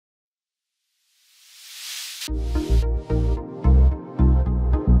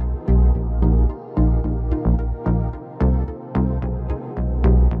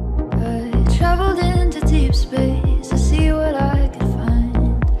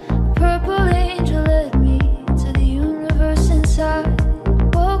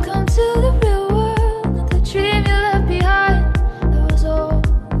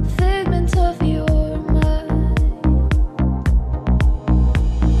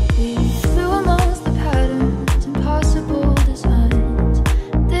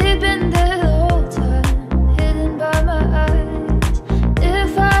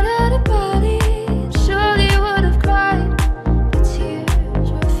If I'd had a body, surely would have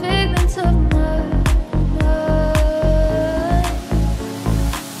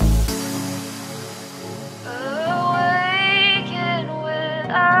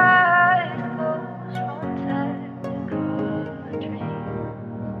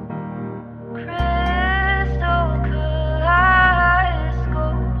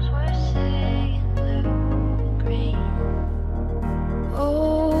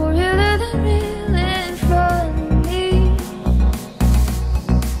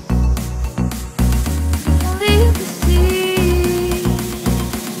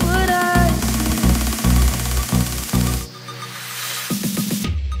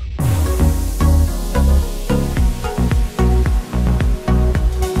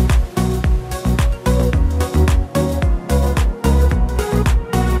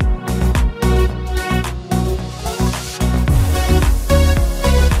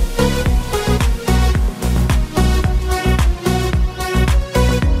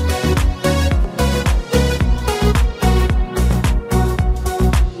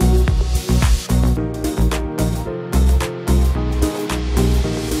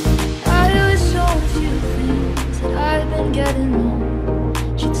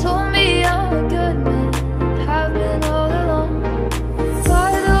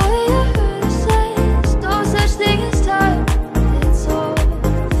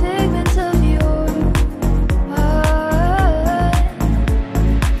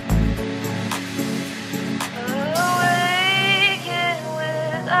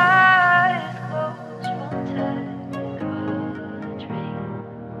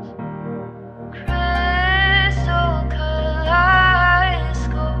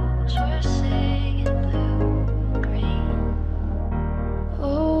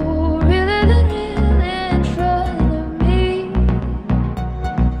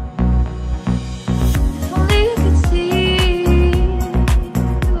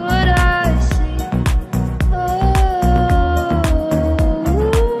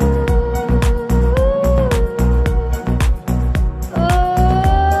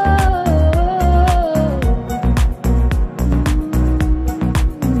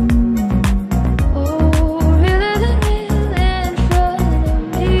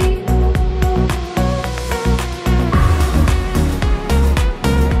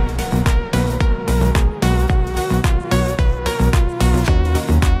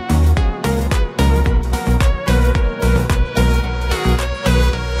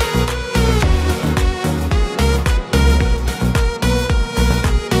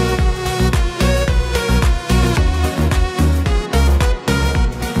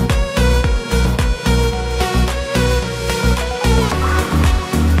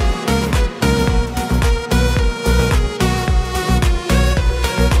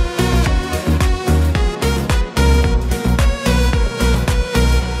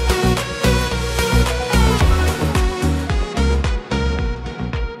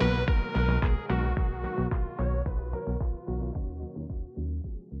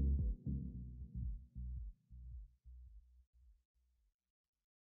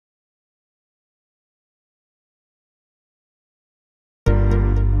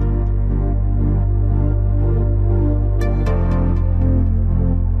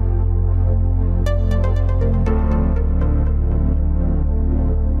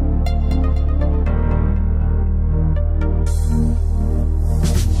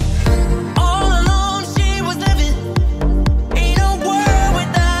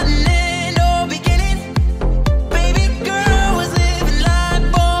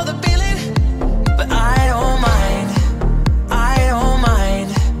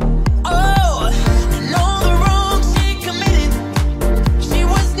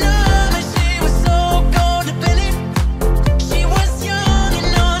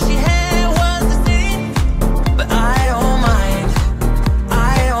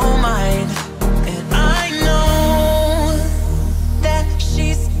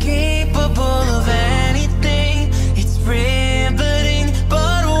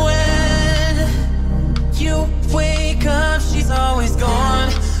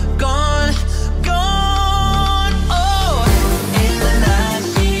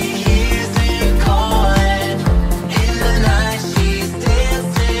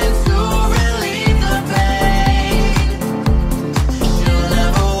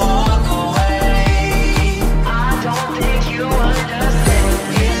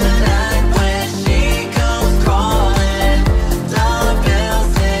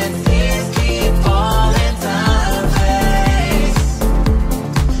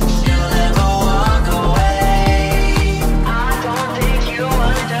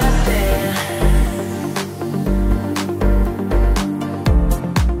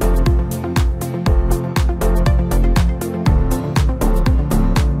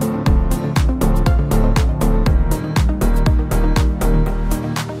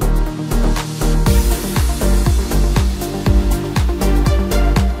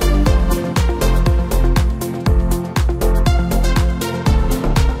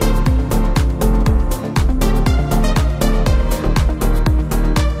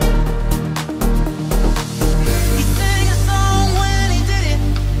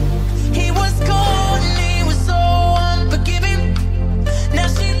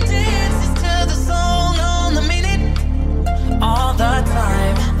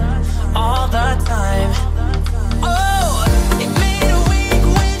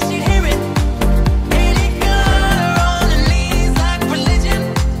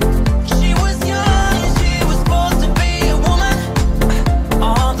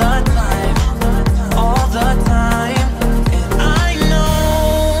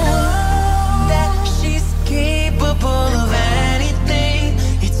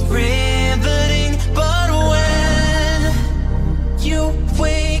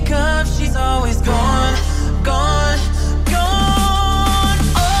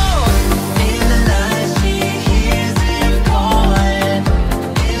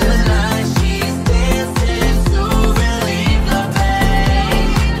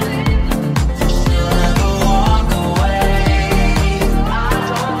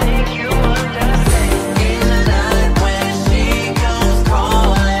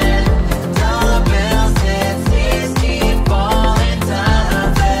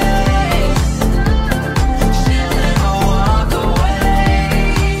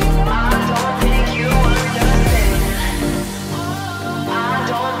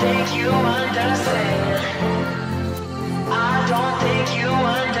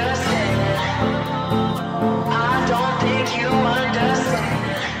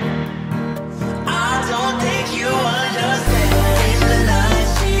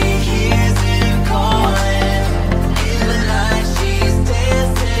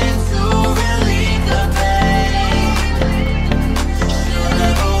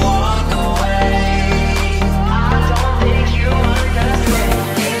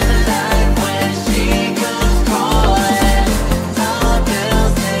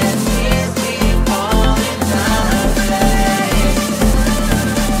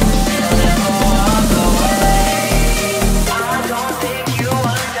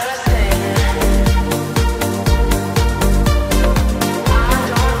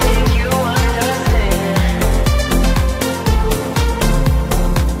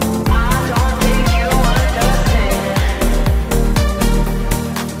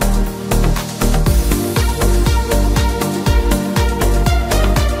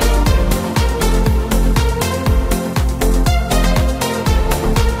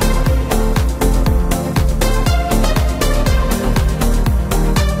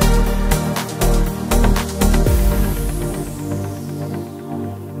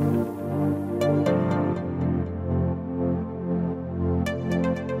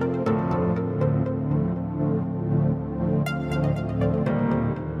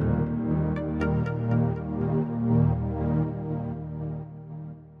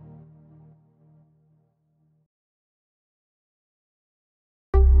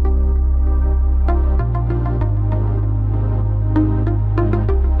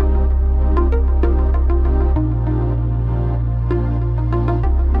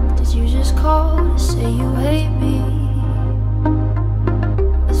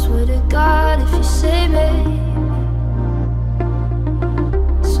say maybe.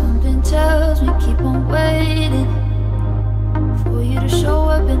 Something tells me keep on waiting for you to show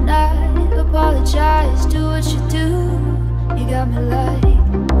up at night. Apologize, do what you do. You got me like,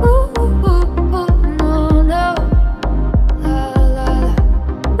 ooh, ooh, ooh, ooh, no, no. La, la, la.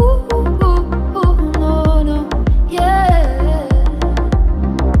 Ooh, ooh, ooh, ooh, no, no. Yeah.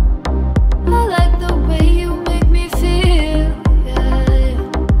 I like the way you make me feel. Yeah, yeah.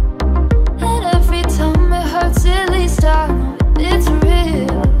 And every time it hurts, at least I know it's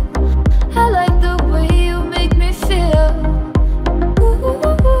real. I like the way you make me feel. Ooh, ooh,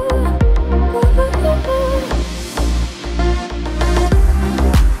 ooh, ooh, ooh, ooh.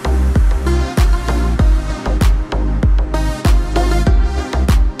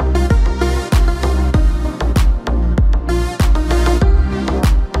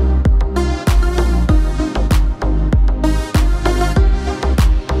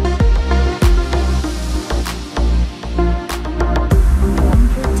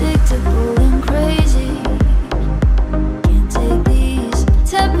 Unpredictable and crazy. Can't take these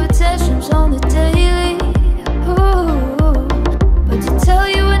temper tantrums on the daily. Ooh, but to tell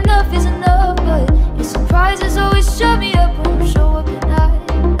you enough is enough. But your surprises always shut me up when you show up at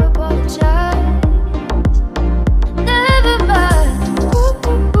night. Apologize, never mind. Ooh,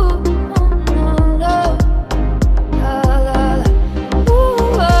 ooh, ooh, no, no. La, la, la.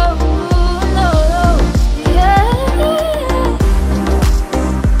 Ooh, oh, no, no. Yeah.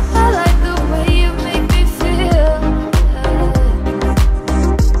 I like the way you make me feel.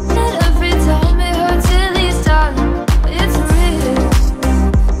 And every time it hurts, at least I know it's real.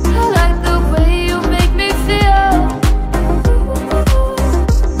 I like the way you make me feel.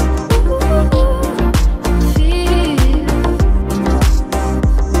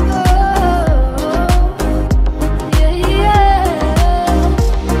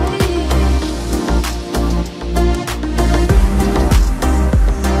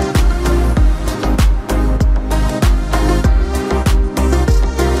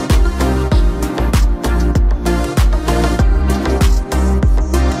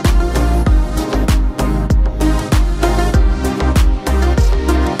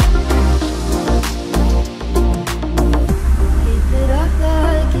 Keep it up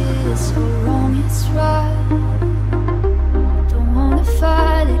like it's so wrong, it's right. Don't wanna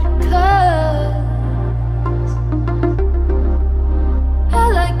fight it, 'cause I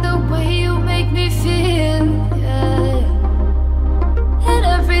like the way you make me feel, yeah. And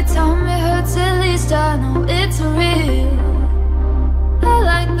every time it hurts, at least I know it's real. I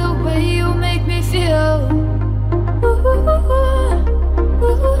like the way you make me feel. Ooh, ooh, ooh,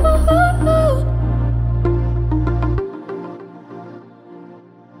 ooh, ooh, ooh.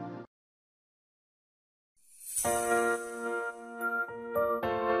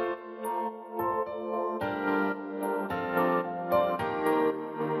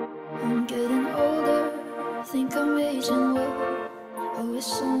 I'm getting older, think I'm aging well. I wish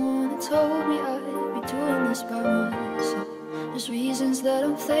someone had told me I'd be doing this by myself. There's reasons that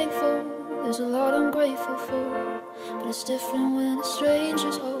I'm thankful, there's a lot I'm grateful for. But it's different when a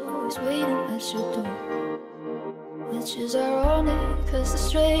stranger's always waiting at your door. Which is ironic, 'cause the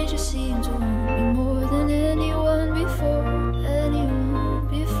stranger seems to want me more than anyone before. Anyone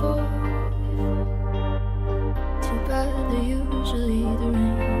before. Too bad they're usually the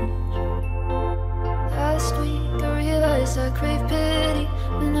range. Last week I realized I crave pity.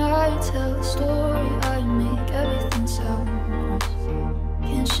 When I tell a story, I make everything sound worse.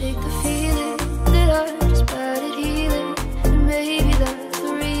 Can't shake the feeling that I'm just bad at healing. And maybe that's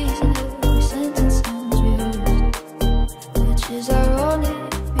the reason every sentence sounds rehearsed. Which is ironic,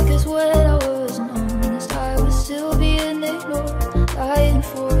 because when I wasn't honest, I was still being ignored, lying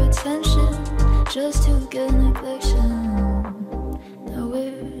for attention, just to get neglection. Now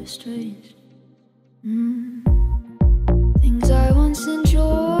we're estranged. Things I once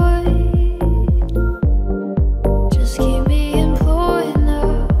enjoyed just keep me employed now.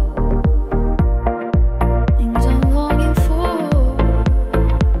 Things I'm longing for,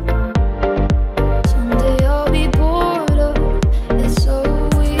 someday I'll be bored of. It's so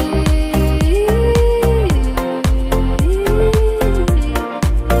weird.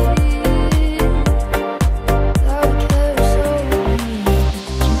 I would care so much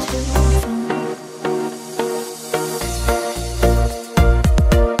until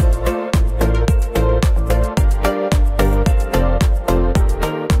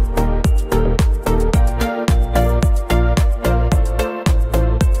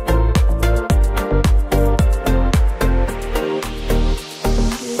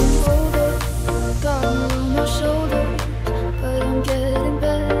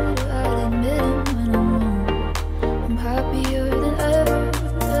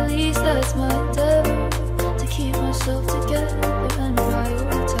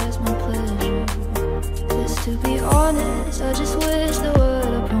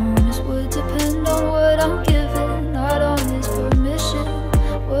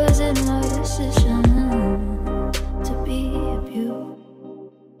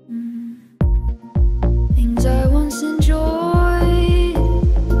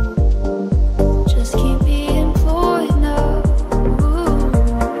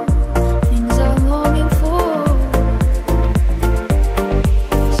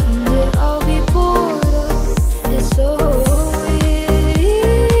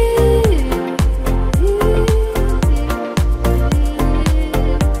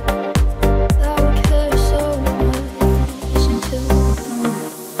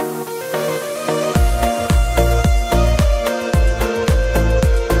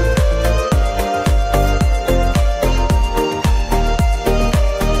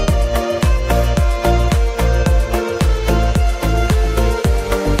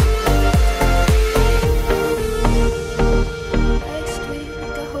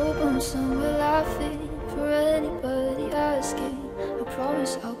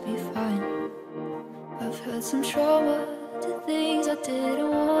trauma to things I didn't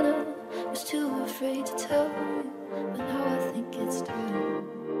wanna. Was too afraid to tell you, but now I think it's time.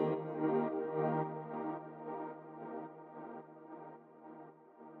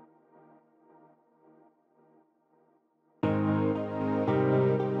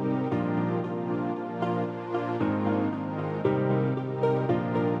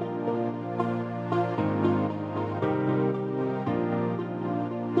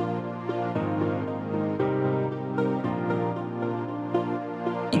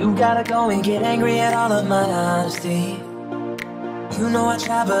 You gotta go and get angry at all of my honesty. You know I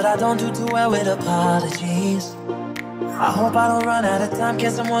try, but I don't do too well with apologies. I hope I don't run out of time,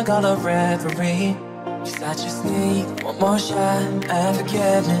 can someone call a referee? Cause I just need one more shot at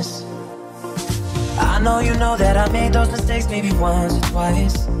forgiveness. I know you know that I made those mistakes maybe once or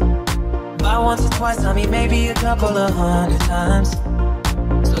twice. By once or twice, I mean maybe a couple of 100 times.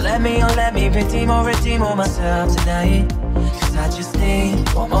 So let me redeem or myself tonight. Cause I just need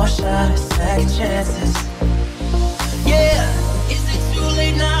one more shot at second chances. Yeah, is it too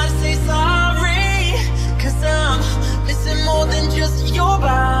late now to say sorry? Cause I'm missing more than just your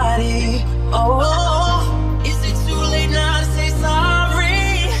body. Oh, is it too late now to say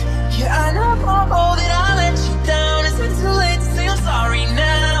sorry? Yeah, I know that I let you down. Is it too late to say I'm sorry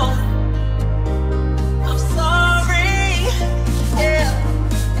now? I'm sorry, yeah,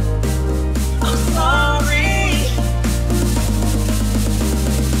 I'm sorry.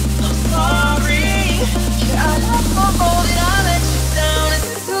 Yeah, I know that I let you down. Is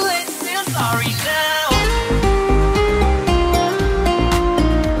it too late to say I'm sorry now?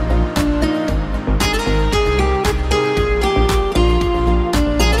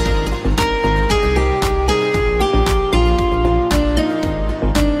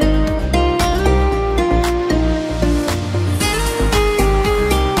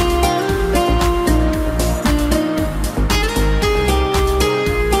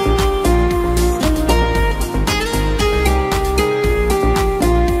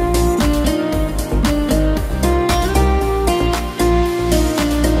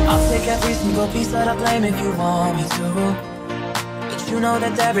 Piece of the blame if you want me to, but you know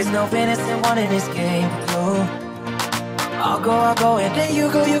that there is no innocent one in this game blue. I'll go, and then you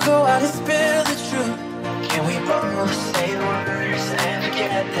go out and spill the truth. Can we both say the words and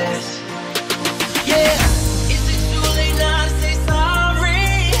forget this? Yeah, is it too late now to say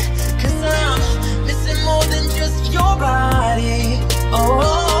sorry? Cause I'm missing more than just your body.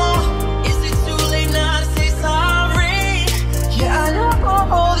 Oh, is it too late now to say sorry? Yeah, I know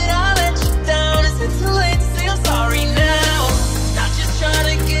that I let you down. Is it too late to say I'm sorry now? Not just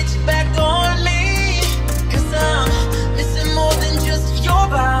trying to get you back on me. Cause I'm missing more than just your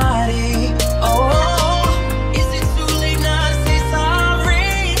body. Oh, is it too late now to say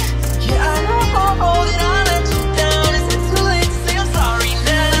sorry? Yeah, I know that I let you down. Is it too late to say I'm sorry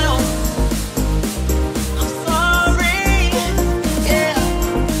now? I'm sorry.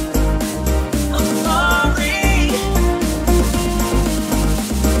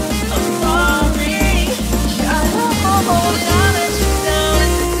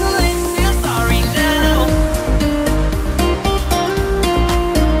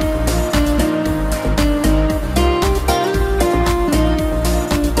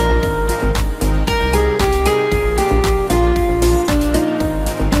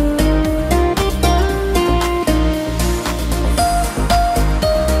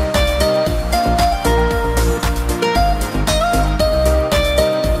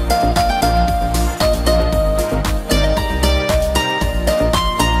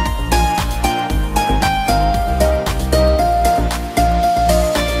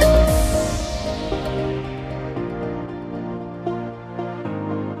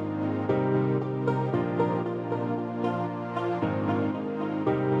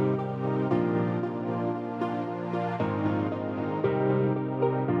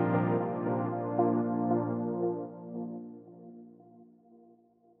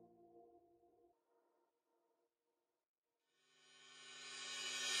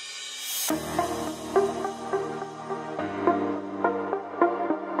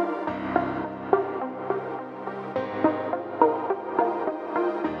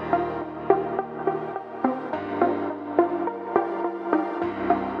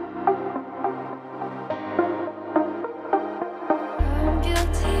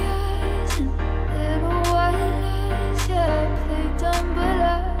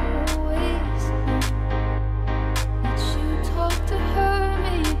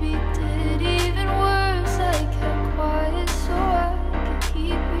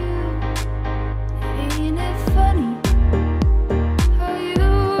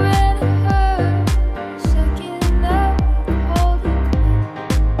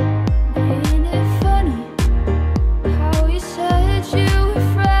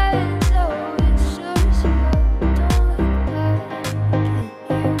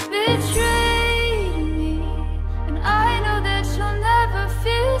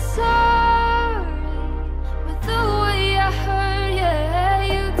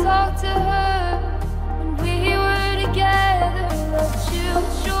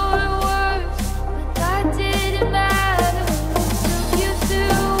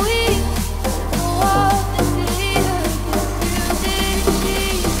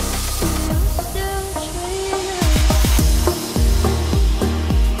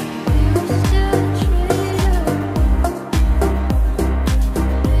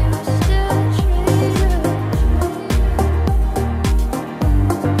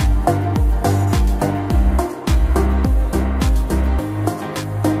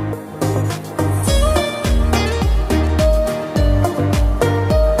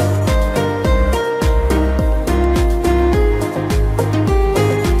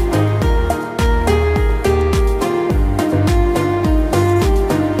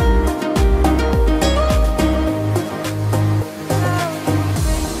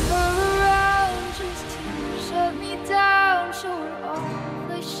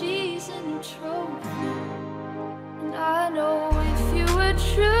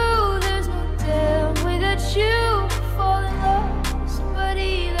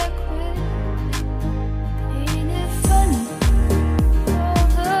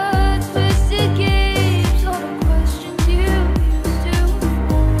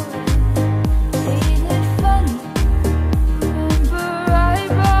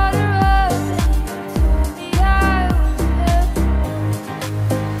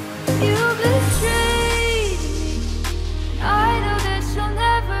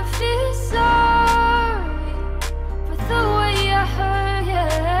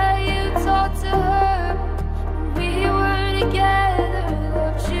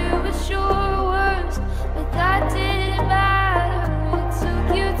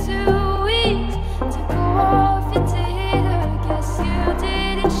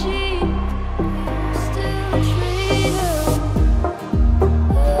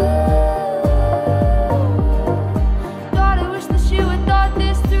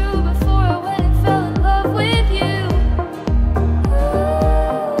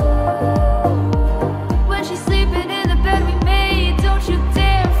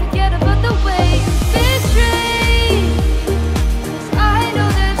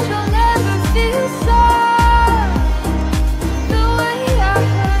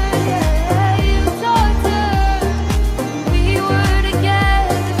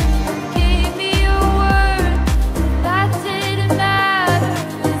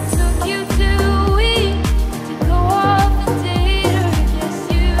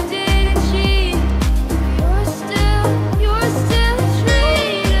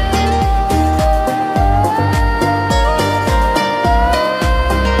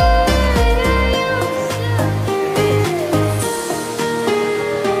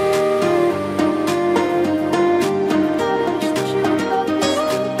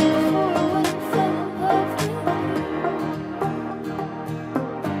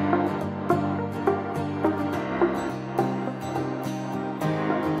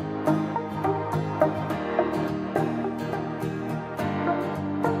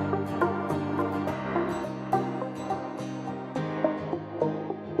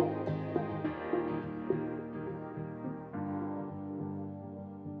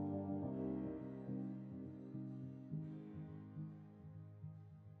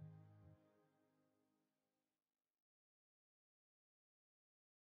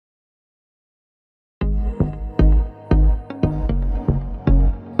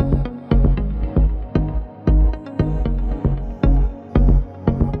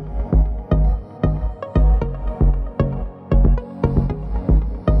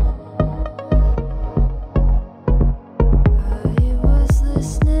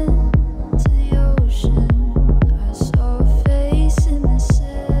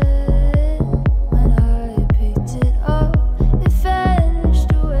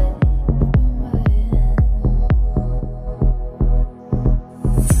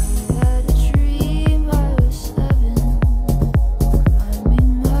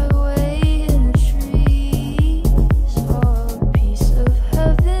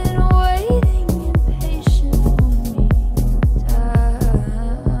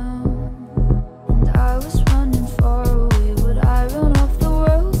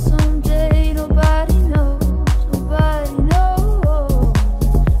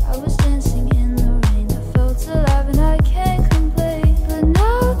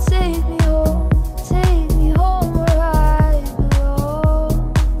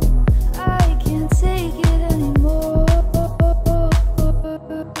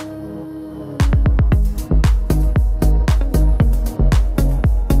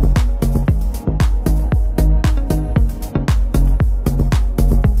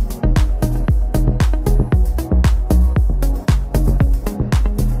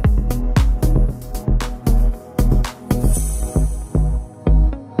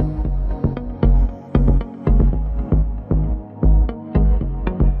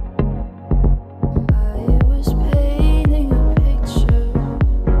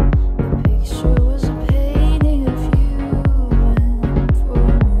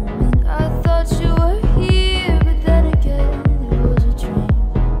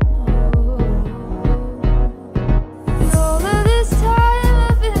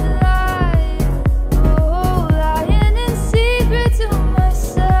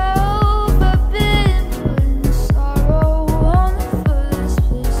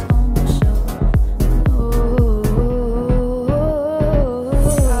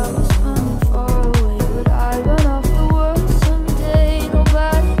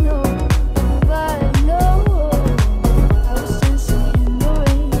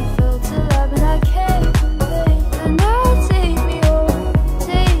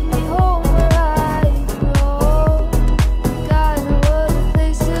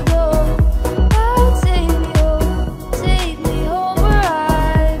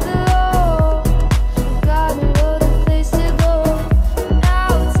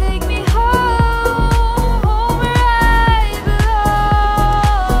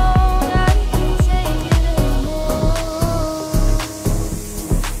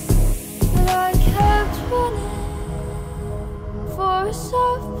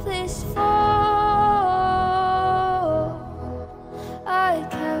 place to fall. I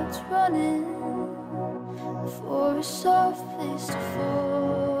kept running for a soft place to fall.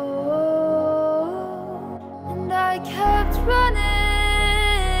 And I kept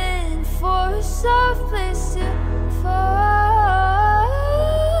running for a soft place to fall.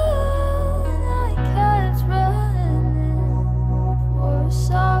 And I kept running for a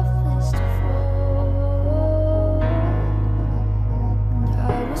soft place to fall. And I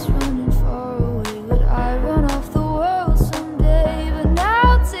was running far away. Would I run off the world someday? But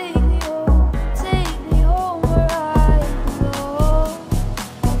now take me home where I belong.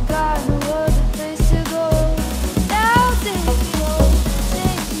 I've got no other place to go. Now take me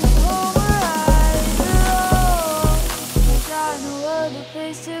home where I belong. I've got no other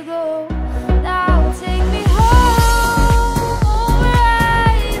place to go. Now take me home where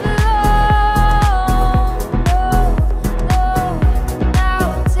I belong. No, now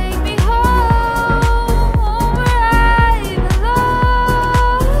take me home where I belong.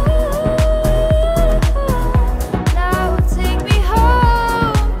 Now take me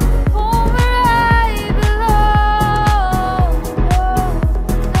home where I belong.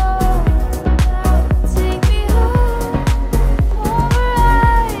 Now take me home where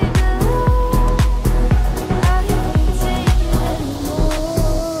I belong. I can't take it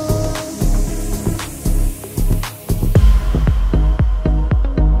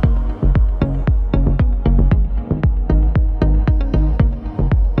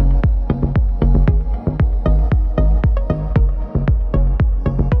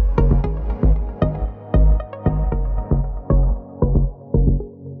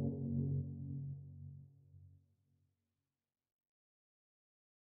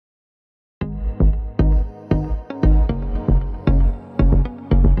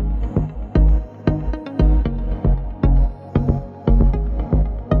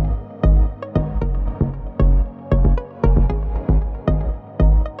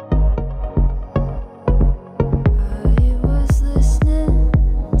I was listening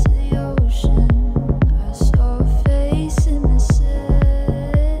to the ocean. I saw a face in the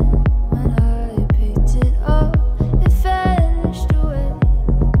sand. When I picked it up, it vanished away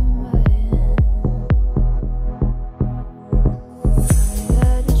from my hand. I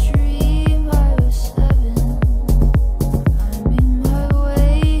had a dream I was 7. I made my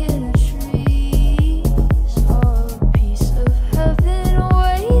way in a tree. Saw a piece of heaven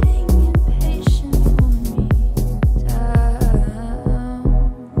waiting impatient for me down.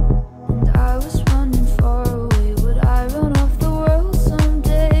 And I was running far away. Would I run off the world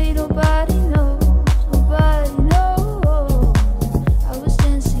someday? Nobody knows, nobody knows. I was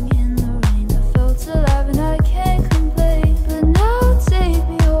dancing in the rain. I felt alive and I can't complain. But now take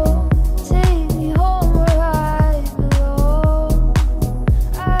me home where I belong.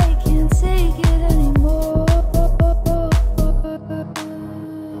 I can't take it anymore.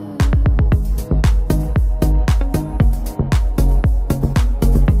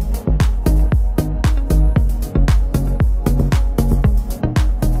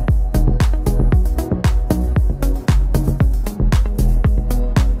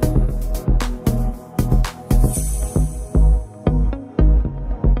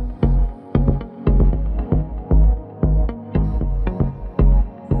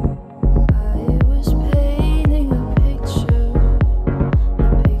 I was painting a picture. The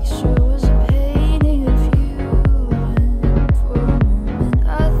picture was a painting of you. And for a moment I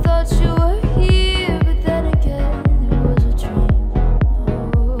thought you were here, but then again it was a dream.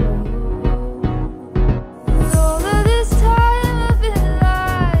 All of this time I've been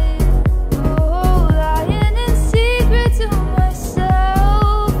lying, lying in secret to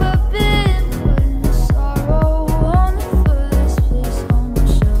myself. I've been putting sorrow on the furthest place on my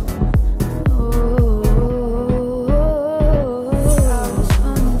shelf. I was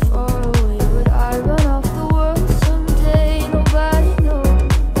running far away. Would I run off the world someday? Nobody knows,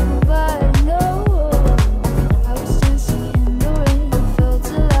 nobody knows. I was dancing in the rain. I felt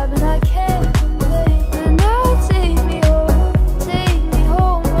alive and I can't complain. But now take me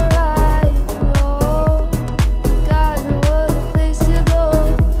home where I belong. Got no other place to go.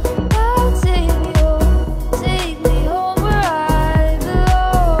 Now take me home where I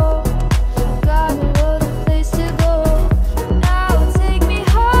belong. Got no other place to go. Now take me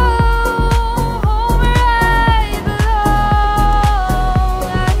home where I belong.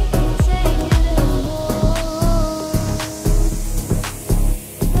 I can't take it anymore.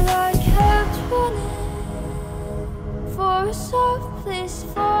 But I kept running for a soft place to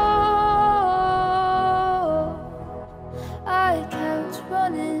fall. I kept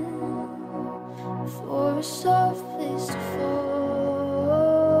running for a soft place to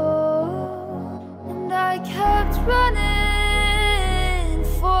fall.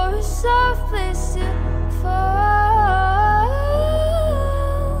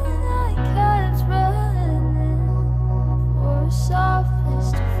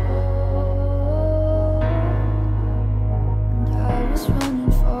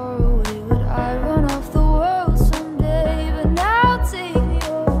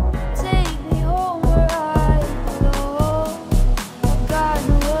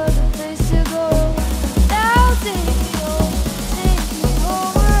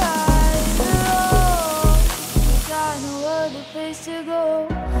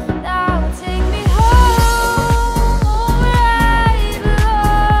 Now take me home where I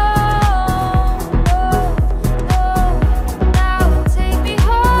belong. Now take me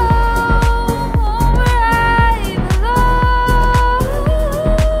home where I belong.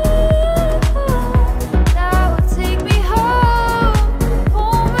 Now take me home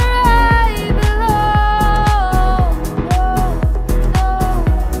where I belong.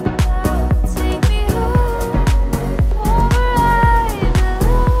 Take me home where I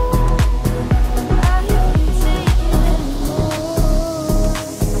belong. I can't take it anymore.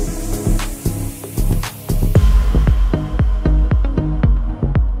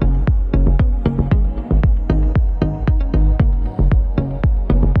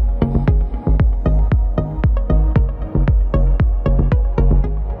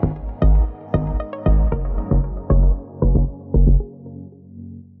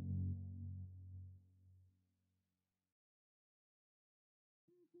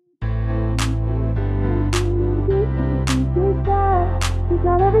 You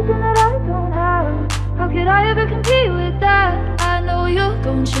got everything that I don't have. How could I ever compete with that? I know you're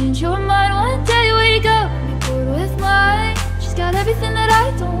gonna change your mind one day. Wake up and be bored with mine. She's got everything that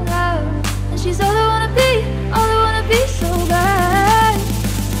I don't have, and she's all I wanna be, all I wanna be so bad,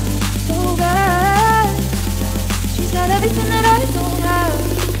 so bad. She's got everything that I don't have.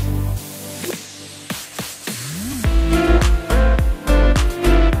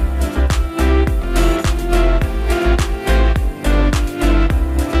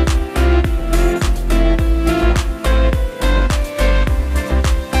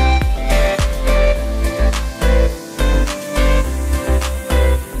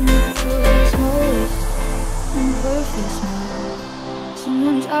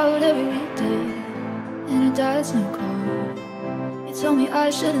 Someone who's out every weekday and her dad's no call. You told me I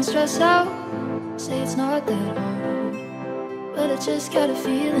shouldn't stress out, say it's not that hard, but I just got a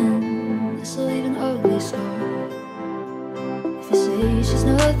feeling this'll leave an ugly scar. If you say she's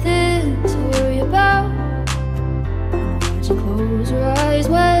nothing to worry about, would you close your eyes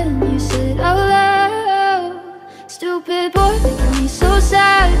when you say it out loud? Stupid boy, making me so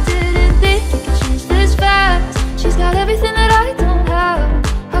sad. Didn't think you could change this fast. She's got everything that I don't have.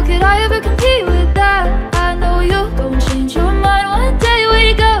 How could I ever compete with that? I know you're gonna change your mind one day.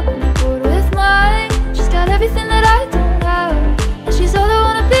 Wake up and be bored with mine. She's got everything that I don't have, and she's all I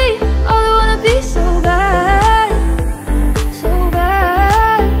wanna be, all I wanna be so bad, so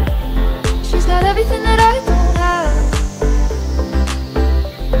bad. She's got everything that I don't have.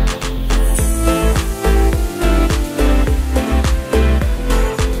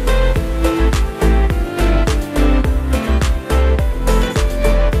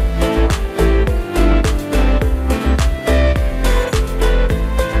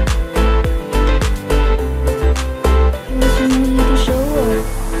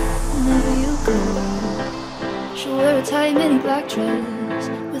 Tight mini black dress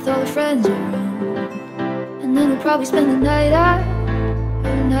with all her friends around, and then we'll probably spend the night at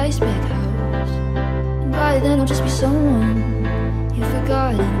her nice big house. And by then I'll just be someone you've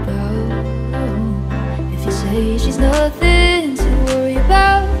forgotten about. If you say she's nothing to worry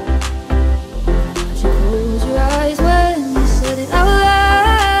about, would you close your eyes when you said it out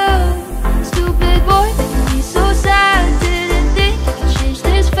loud? Stupid boy, making me so sad. Didn't think you could change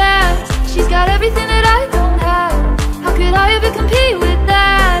this fast. She's got everything that I don't have. How could I ever compete with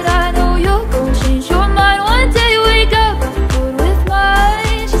that? I know you're gonna change your mind one day. Wake up, bored with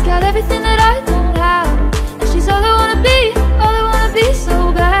mine. She's got everything that I don't have, and she's all I wanna be, all I wanna be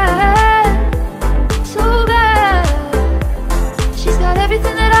so bad, so bad. She's got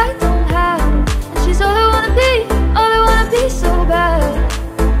everything that I don't have, and she's all I wanna be, all I wanna be so bad.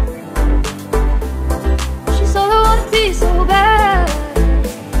 She's all I wanna be so bad.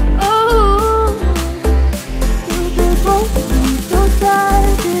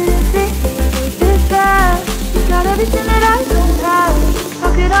 Everything that I don't have.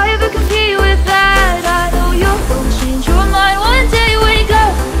 How could I ever compete with that? I know you're gonna change your mind one day. Wake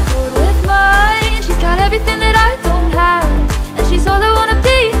up, bored with mine. She's got everything that I don't have, and she's all I wanna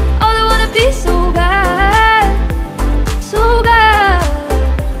be, all I wanna be so bad, so bad.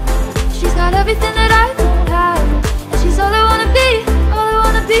 She's got everything that I don't have, and she's all I wanna be, all I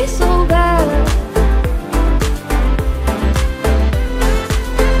wanna be so bad.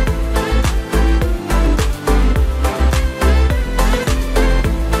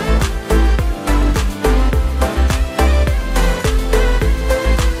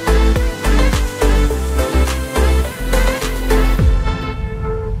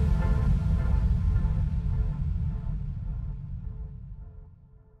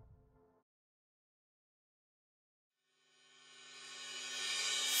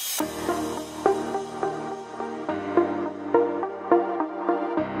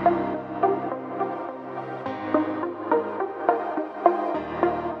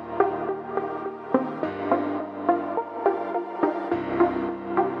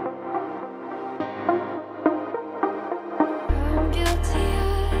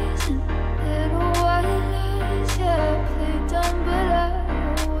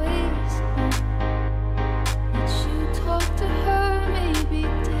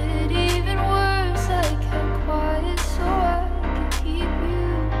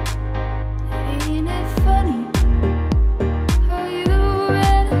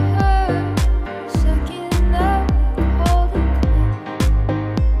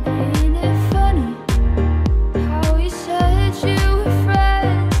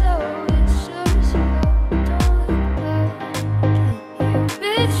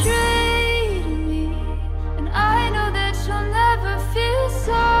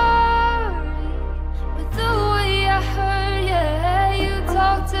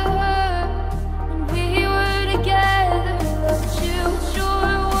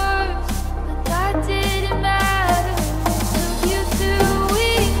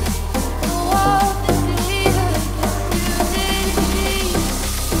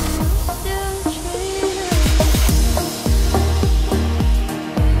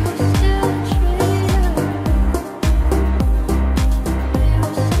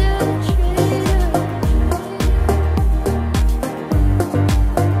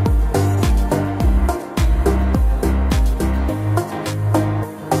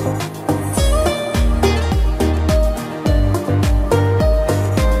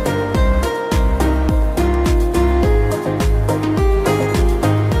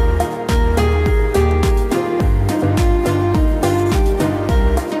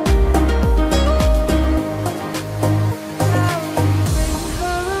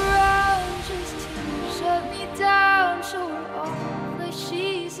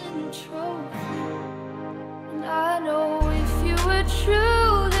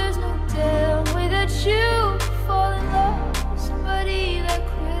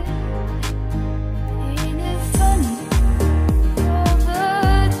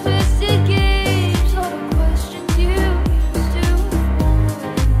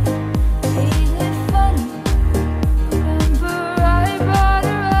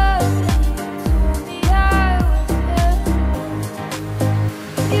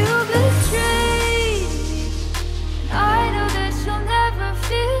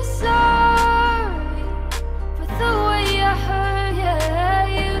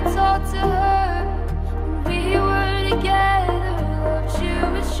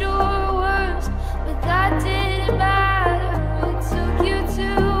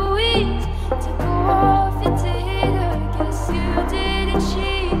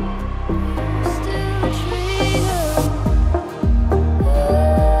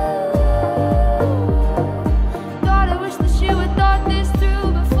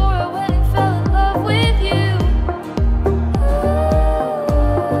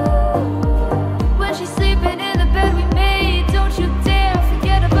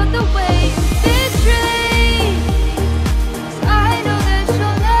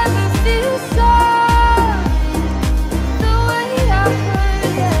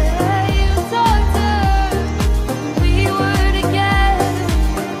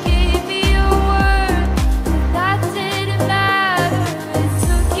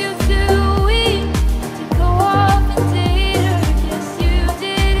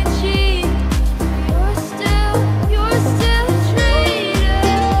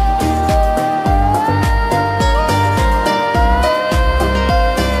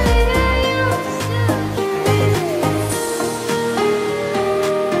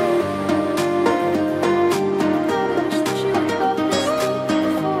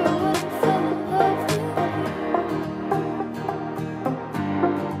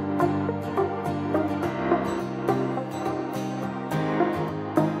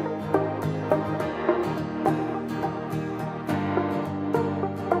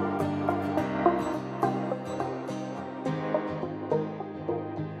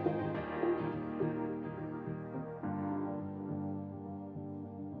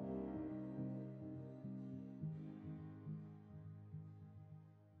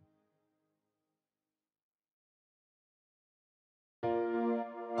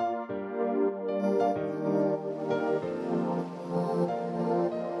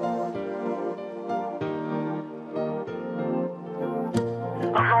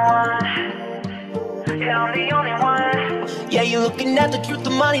 Yeah, I'm the only one. Yeah, you're looking at the truth, the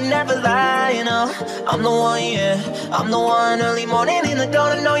money never lie, you know. I'm the one, yeah, I'm the one. Early morning in the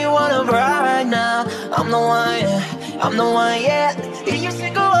dawn, I know you wanna ride right now. I'm the one, yeah, I'm the one, yeah. Hear you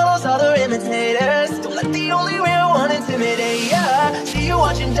single all those other imitators. Don't let the only real one intimidate, yeah. See you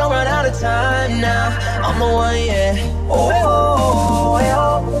watching, don't run out of time now. I'm the one, yeah. Oh, oh,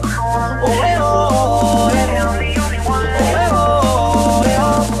 oh, oh, oh, oh, oh, yeah. I'm the only one. Oh, oh, oh,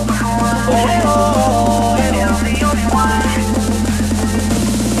 oh, oh, oh, yeah. I'm the only one.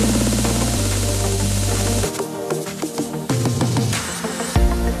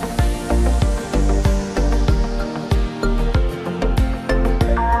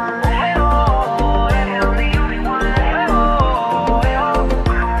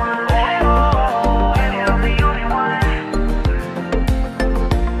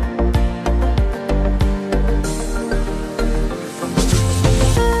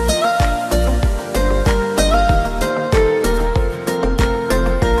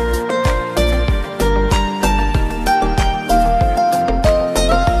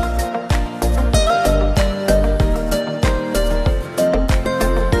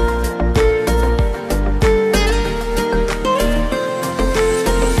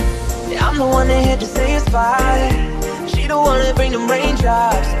 She the one that bring them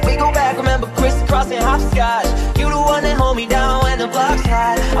raindrops. We go back, remember crisscrossing hopscotch. You the one that hold me down when the block's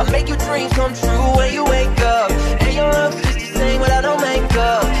hot. I make your dreams come true when you wake up. And your looks just the same without no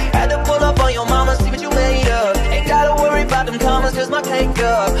makeup. Had to pull up on your mama, see what you made up. Ain't gotta worry about them commas, just my cake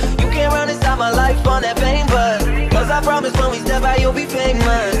up. You can't run inside my life on that pain bus. Cause I promise when we step out you'll be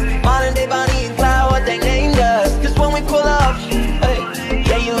famous. Modern day Bonnie and Clyde, what they named us. Cause when we pull up, hey,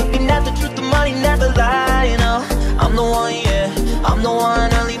 yeah, you looking at the truth, the money never lie, you know. I'm the one, yeah, I'm the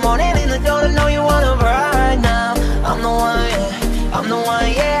one. Early morning in the dawn, I know you wanna ride now. I'm the one, yeah, I'm the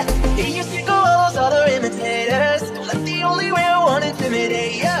one, yeah. Yeah, you single all those other imitators. Don't let the only real one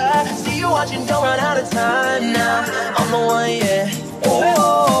intimidate, yeah. See you watching, don't run out of time now. I'm the one, yeah. Oh,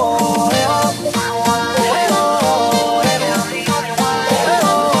 oh, oh, oh, oh, oh.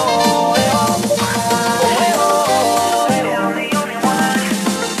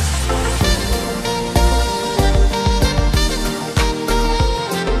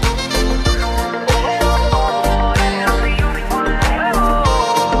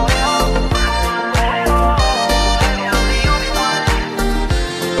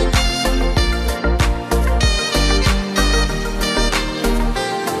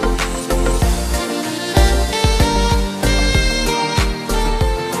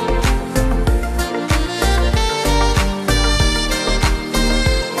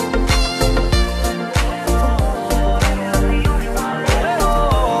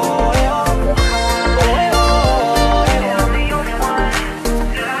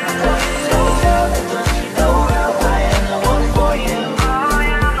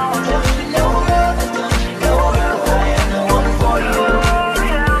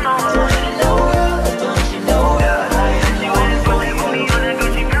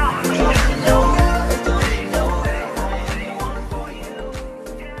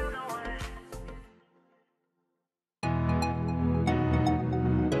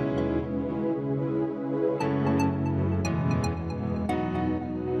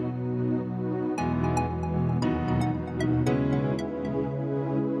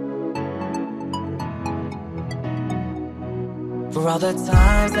 For all the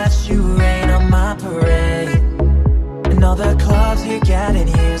times that you rain on my parade, and all the clubs you get in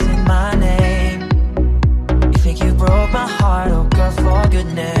using my name. You think you broke my heart, oh girl, for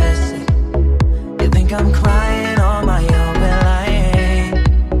goodness sake. You think I'm crying on my own, well I ain't.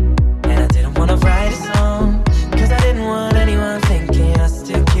 And I didn't wanna write a song, cause I didn't want anyone thinking I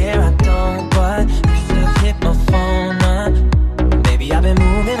still care, I don't. But you still hit my phone up. Maybe I've been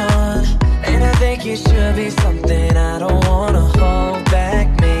moving on, and I think you should be something I don't wanna hold back.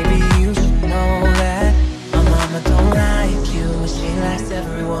 Maybe you should know that my mama don't like you, and she likes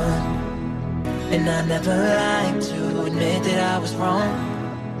everyone. And I never liked to admit that I was wrong.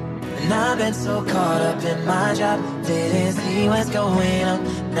 And I've been so caught up in my job, didn't see what's going on.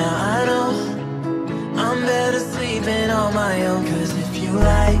 Now I know I'm better sleeping on my own. Cause if you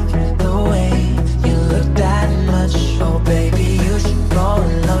like the way you look that much, oh baby, you should go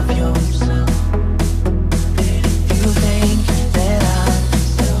and love yourself. And if you think that I'm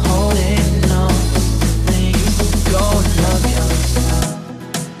still holding on, then you should go and love yourself.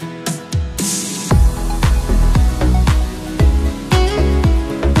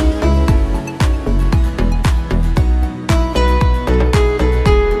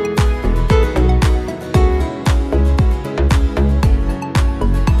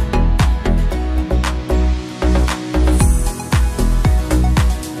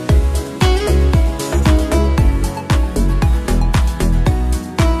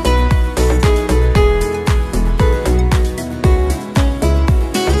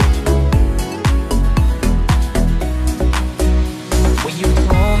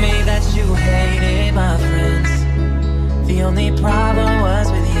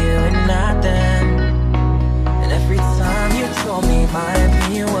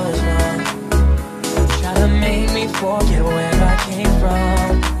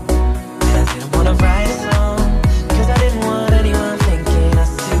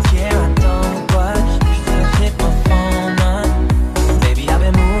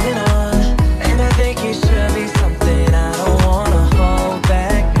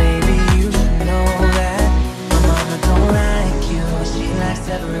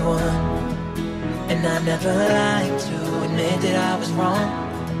 never like to admit that I was wrong.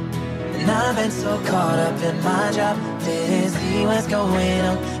 And I've been so caught up in my job, didn't see what's going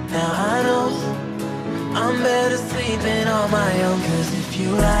on. Now I know I'm better sleeping on my own. Cause if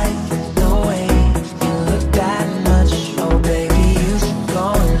you like the way you look that much, oh baby, you should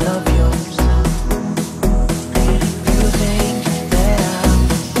go and love yourself. And if you think that I'm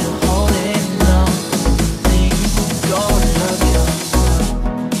still holding on, then you should go and love yourself.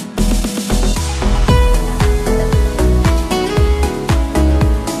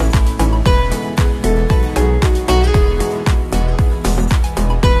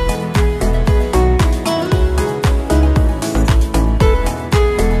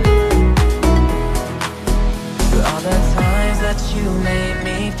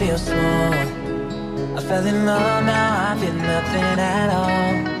 Feel small. I fell in love, now I feel nothing at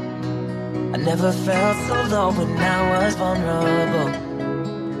all. I never felt so low when I was vulnerable.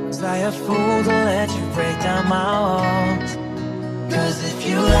 Was I a fool to let you break down my walls? Cause if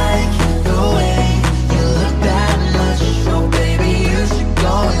you like the way you look that much, oh baby, you should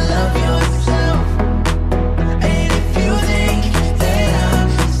go and love yourself. And if you think that I'm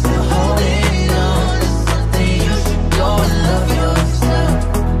still holding on to something, you should go and love yourself.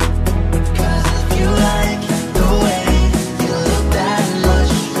 Like the way you look that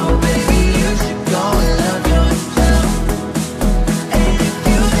much, oh baby, you should go and love yourself. And if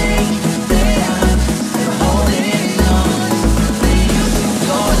you think that I'm still holding on, then you should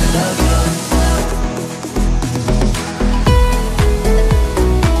go and love yourself.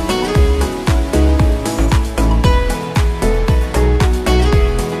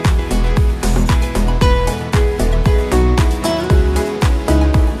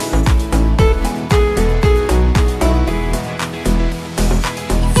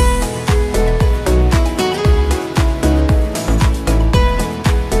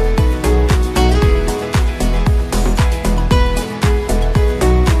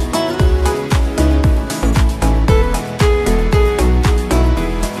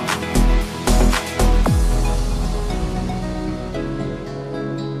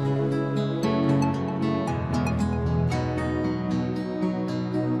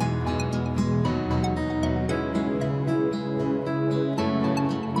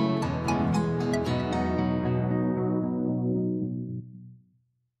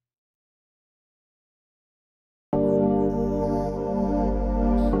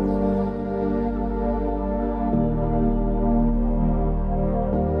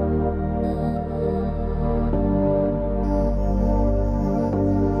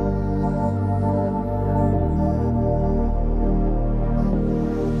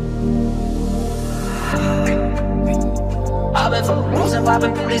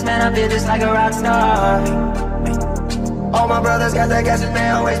 Popping booties, man, I feel just like a rock star. All my brothers got that gas and they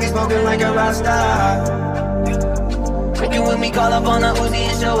always be smoking like a rock star. Drinking with me, call up on the Uzi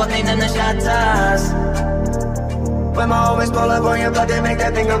and show up, ain't none the shot toss. When I always pull up on your block, they make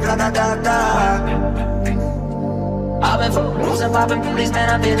that thing go da-da-da-da. I've been for rules and popping booties, man,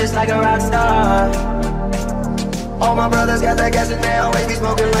 I feel just like a rock star. All my brothers got that gas and they always be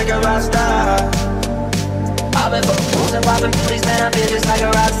smoking like a rock star. I've been for rules and popping booties, man, I feel just like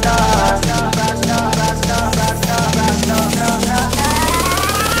a rock star.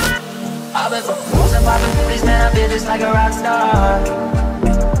 I've been for rules and popping booties, man, I feel just like a rock star.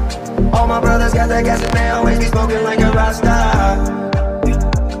 All my brothers got that gas and they always be smoking like a rock star.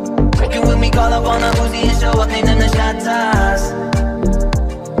 Drinking with me, call up on the Uzi and show up, ain't none the shot toss.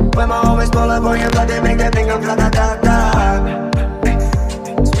 When I always pull up on your block, they make that thing go da-da-da-da.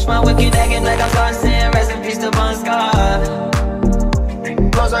 Switch my wicked acting like I'm constant, rest in peace to Bon Scott.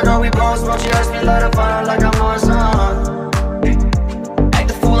 Close I know we blow smoke, she hurts me, let her fire like I'm on song. Act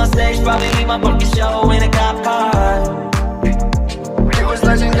the fool on stage, probably leave my funky show in a cop car. It was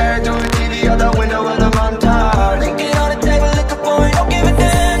legendary through the TV out the window of the montage. Linking on the table, liquor pouring, don't give a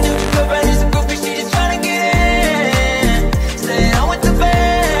damn. Dude, her friend is a groupie, she just tryna get in. Staying on with the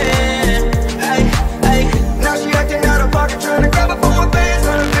band. Ay, ay. Now she acting out of pocket, tryna grab it from my bands.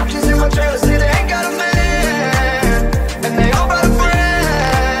 Her pictures in my trailer, say they ain't got a man. And they all brought a friend.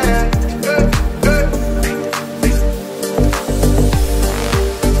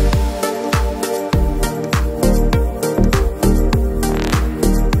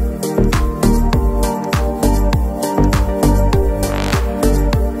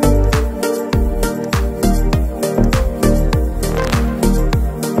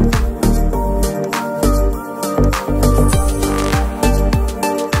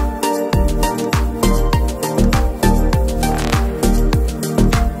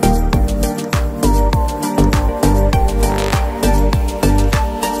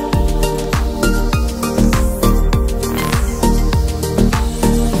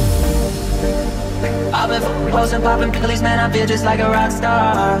 and popping pillies, man, I feel just like a rock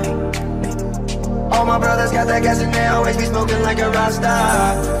star. All my brothers got that gas and they always be smoking like a rock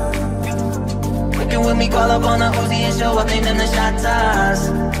star. Working with me, call up on the Uzi and show up, name them the shot toss.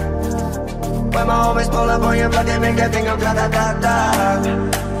 When my homies pull up on your block, they make that thing go da-da-da-da. I've been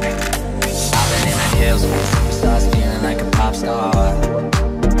in the hills with superstars, feeling like a pop star.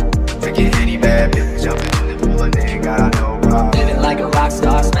 Freaking any bad bitch, jumping in the pool and they ain't got no problem. Living like a rock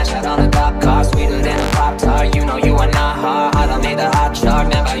star, smash out on a top car, sweeter than a Pop-Tart. You know you are not hard, I done made the hot chart.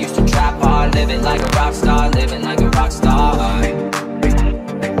 Never used to trap hard, living like a rock star, living like a rock star.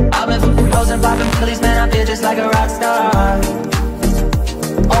 I've been flipping hoes and popping pillies, man, I feel just like a rock star.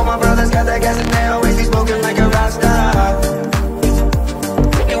 All my brothers got that gas and they always be smoking like a rock star.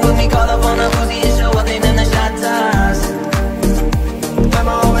 Freaking with me, call up on the Uzi and show up, they name the shot toss. When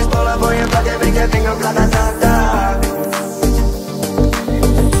my homies pull up on your block, they make that thing go blah-da-da-da.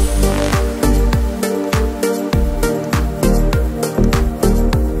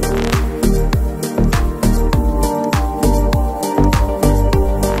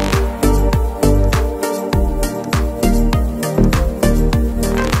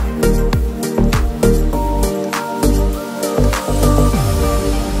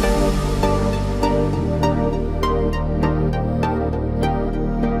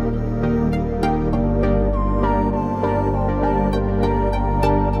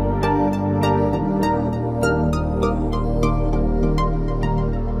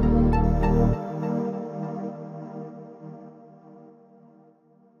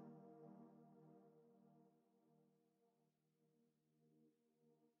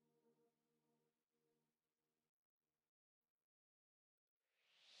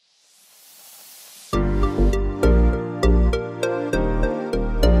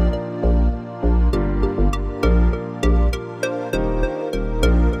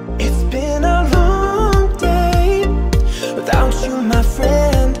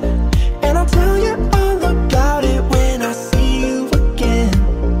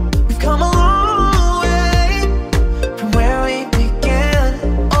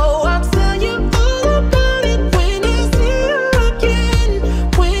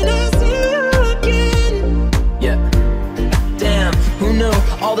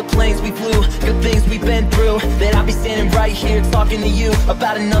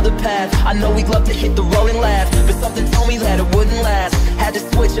 About another path, I know we'd love to hit the road and laugh, but something told me that it wouldn't last. Had to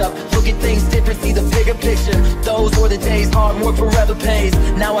switch up, look at things different, see the bigger picture. Those were the days, hard work forever pays.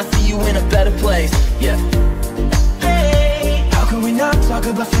 Now I see you in a better place, yeah. Hey, how could we not talk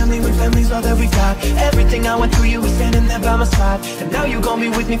about family when family's all that we got? Everything I went through, you were standing there by my side, and now you're gonna be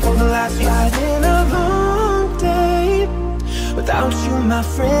with me for the last ride. It's been a long day without you, my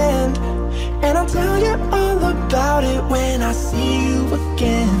friend, and I'll tell you all about it when I see you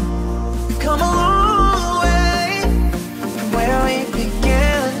again. We've come a long way from where we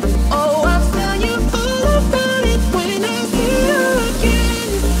began. Oh, I'll tell you all about it when I see you again.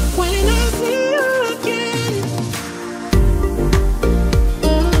 When I see you again.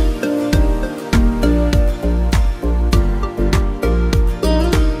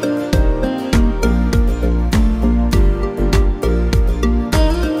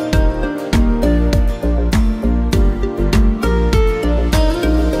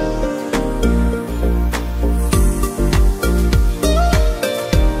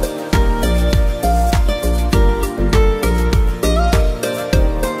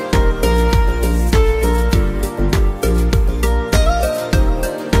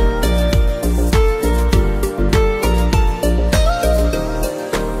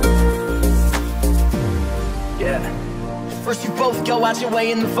 Your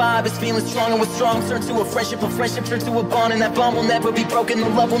way in the vibe is feeling strong, and what's strong turn to a friendship turn to a bond, and that bond will never be broken, the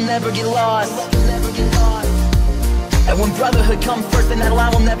love will never get lost. And when brotherhood comes first, then that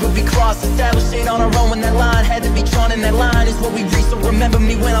line will never be crossed. Established it on our own when that line had to be drawn, and that line is what we reach, so remember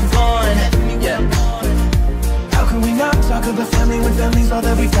me when I'm gone. Yeah. How can we not talk about family when family's all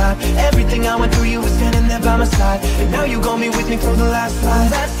that we got? Everything I went through, you were standing there by my side, and now you're gonna be with me for the last ride.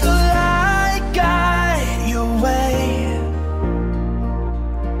 That's the light, guide your way.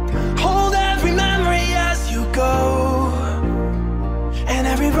 Go, and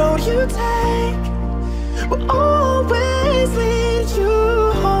every road you take will always lead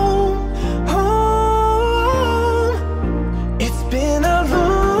you home, home. It's been a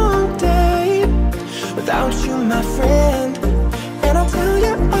long day without you, my friend, and I'll tell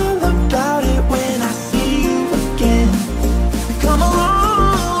you all about it when I see you again. We've come a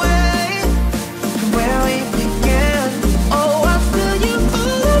long way from where we began. Oh, I'll tell you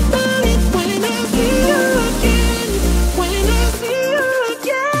all about it when I see you. When I see you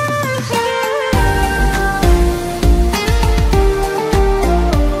again.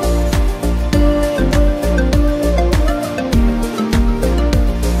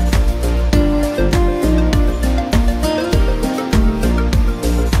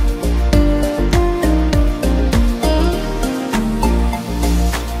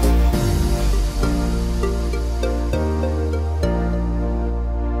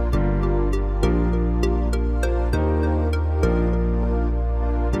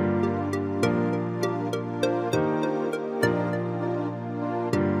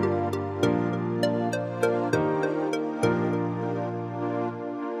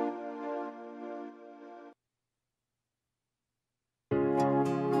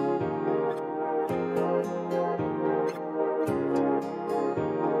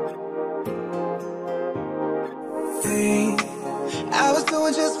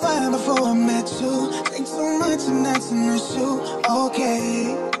 doing just fine before I met you. Think too much and that's an issue.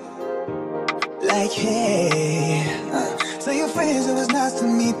 Okay, like hey, tell your friends it was nice to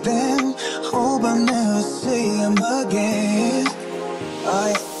meet them. Hope I'll never see them again.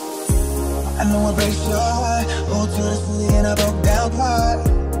 I know it breaks your heart. Hold to the city in a broke down part.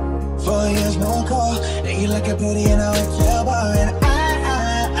 4 years no call. Now you looking pretty in a hotel bar. And I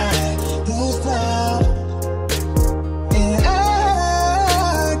can't stop. And I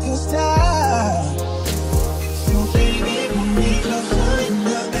can't stop. So baby, bring me closer in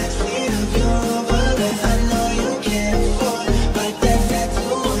the backseat of your Rover. I know you can't afford, but that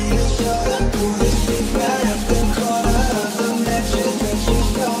tattoo on your shoulder. Pull the sheet right up the corner of the mattress that you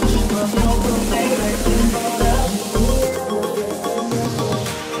stole from your roommate like you bought up.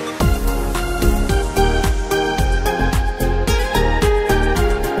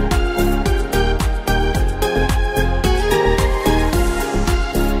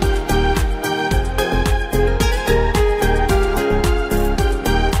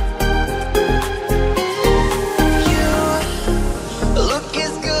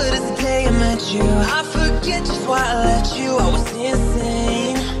 I forget just why I let you, I was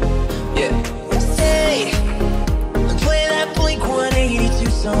insane. Yeah, stay and play that Blink 182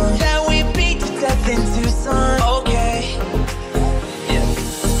 song that we beat to death in Tucson. Okay, yeah.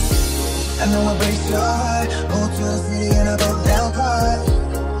 I know it breaks your heart. Hold to the city in a broke down car.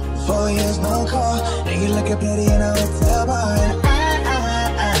 4 years no call. Now you looking pretty in a hotel bar. And I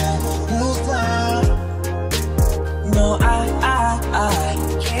can't stop. No, I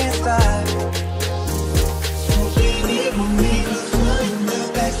can't stop. Put me closer in the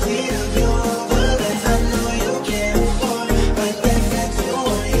backseat of your Rover that I know you can't afford, but that tattoo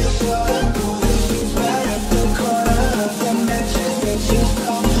on your shoulder. Pull the sheets right up the corner of the mattress that you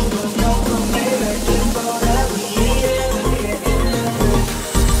stole from your roommate like you bought up. Yeah.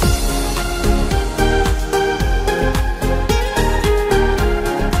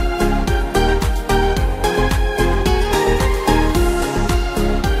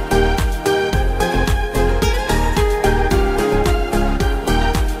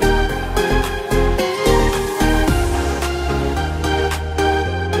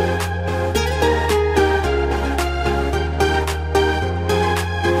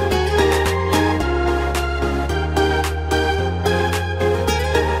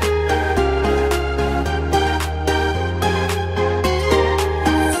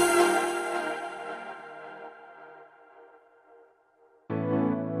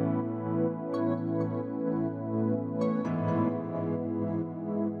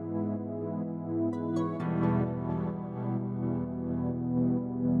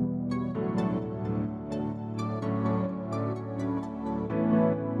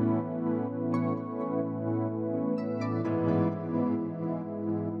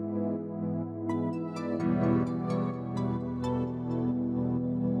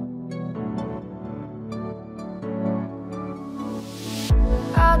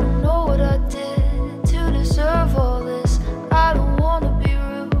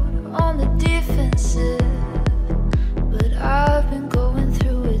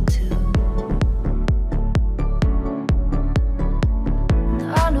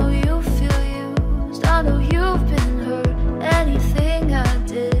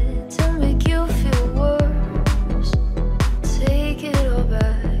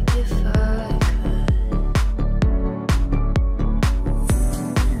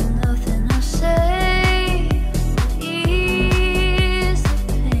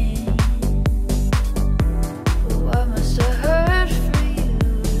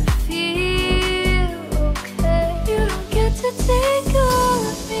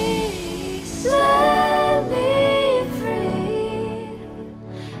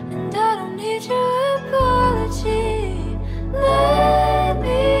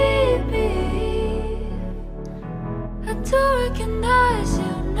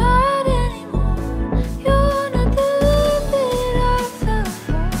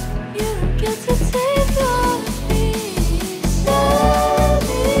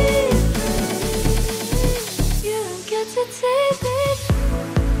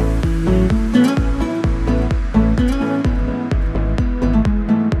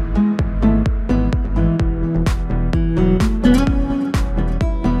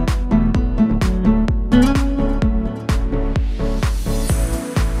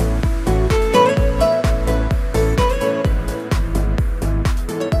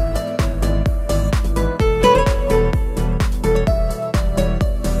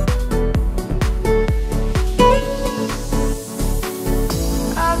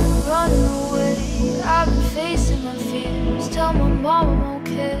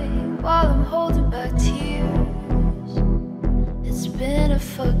 okay while I'm holding back tears. It's been a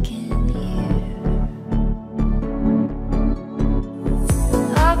fucking year.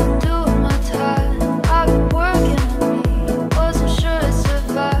 I've been doing my time, I've been working on me. Wasn't sure I'd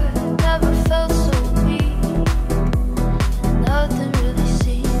survive, never felt so weak. And nothing really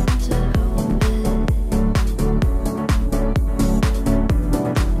seemed to help it.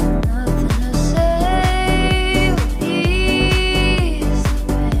 Nothing to say would ease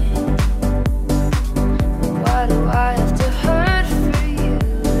the pain. Why do I have to hurt for you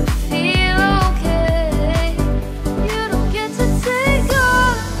to feel okay? You don't get to take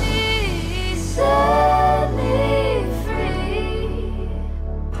all of me, set me free.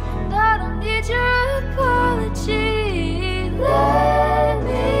 And I don't need your apology, let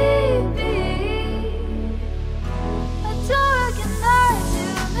me be. I don't recognize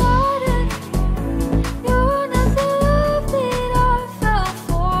you, not anymore. You're not the love that I fell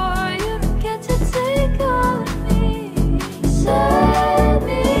for. You don't get to take all of me, set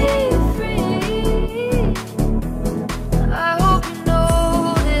me free. I hope you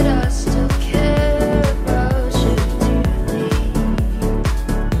know that I still care about you dearly.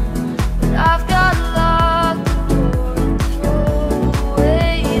 But I've got to lock the door and throw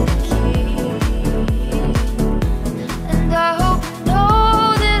away the key. And I hope you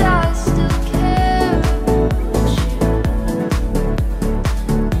know that I still care about you.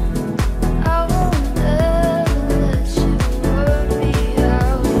 I won't ever let you work me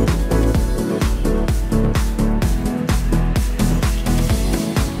out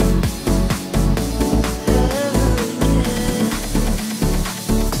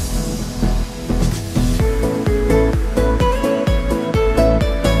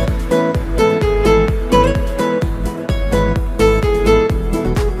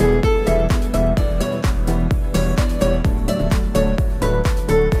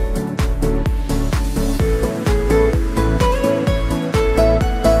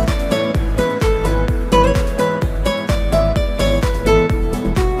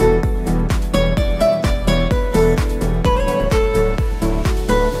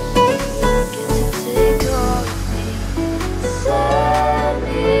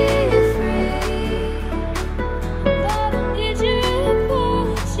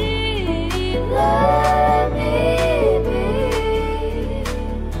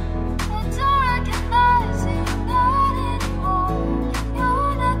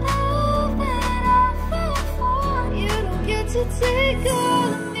take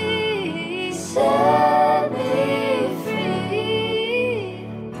all of me, set me free.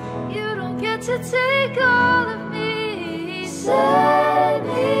 You don't get to take all of me, set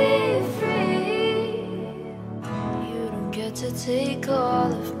me free. You don't get to take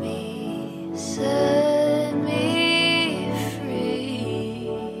all of me, set